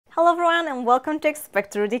Hello everyone and welcome to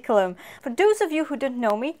Expect Ridiculum. For those of you who don't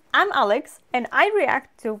know me, I'm Alex and I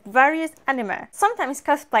react to various anime, sometimes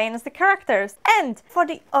cosplaying as the characters. And for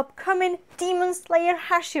the upcoming Demon Slayer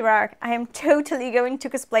Hashira arc, I am totally going to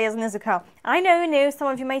cosplay as Nezuko. I know some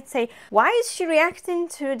of you might say, why is she reacting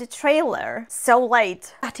to the trailer so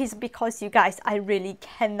late? That is because, you guys, I really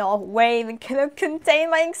cannot wait and cannot contain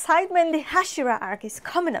my excitement. The Hashira arc is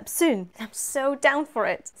coming up soon. I'm so down for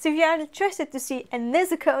it. So if you are interested to see a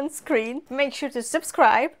Nezuko on screen, make sure to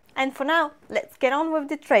subscribe. And for now, let's get on with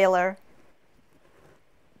the trailer.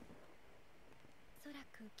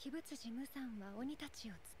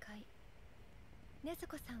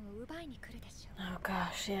 Oh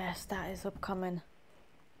gosh, yes, that is upcoming.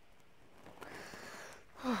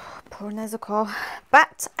 Poor Nezuko.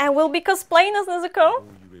 But I will be cosplaying as Nezuko.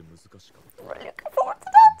 Really looking forward to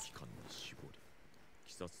that.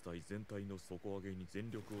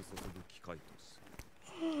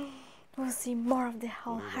 We'll see more of the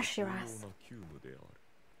whole Hashiras.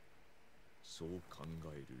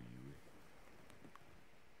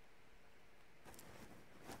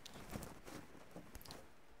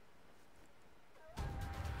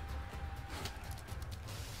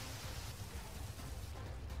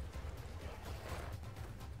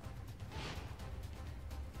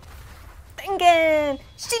 Tengen,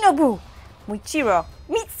 Shinobu, Muichiro,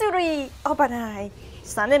 Mitsuri, Obanai,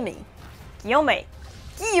 Sanemi, Kiyome,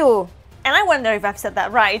 Kiyu. And I wonder if I've said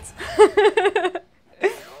that right.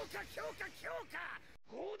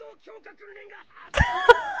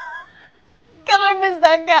 God, I miss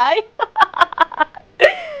that guy.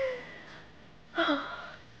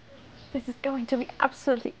 This is going to be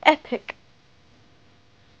absolutely epic.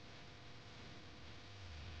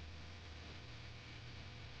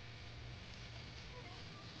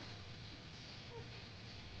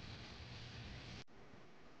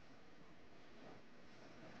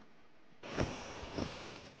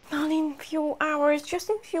 Not in few hours, just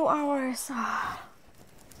in few hours.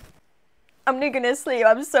 I'm not gonna sleep,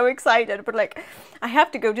 I'm so excited, but like, I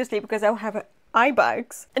have to go to sleep because I'll have eye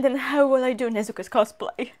bags. And then how will I do Nezuko's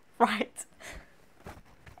cosplay, right?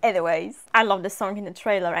 Anyways, I love the song in the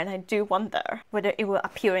trailer and I do wonder whether it will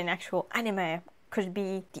appear in actual anime. Could it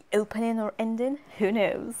be the opening or ending? Who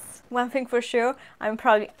knows? One thing for sure, I'm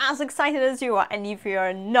probably as excited as you are, and if you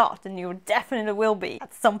are not, then you definitely will be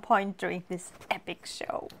at some point during this epic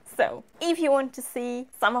show. So, if you want to see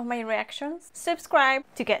some of my reactions, subscribe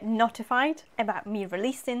to get notified about me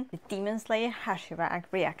releasing the Demon Slayer Hashira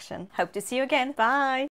reaction. Hope to see you again. Bye!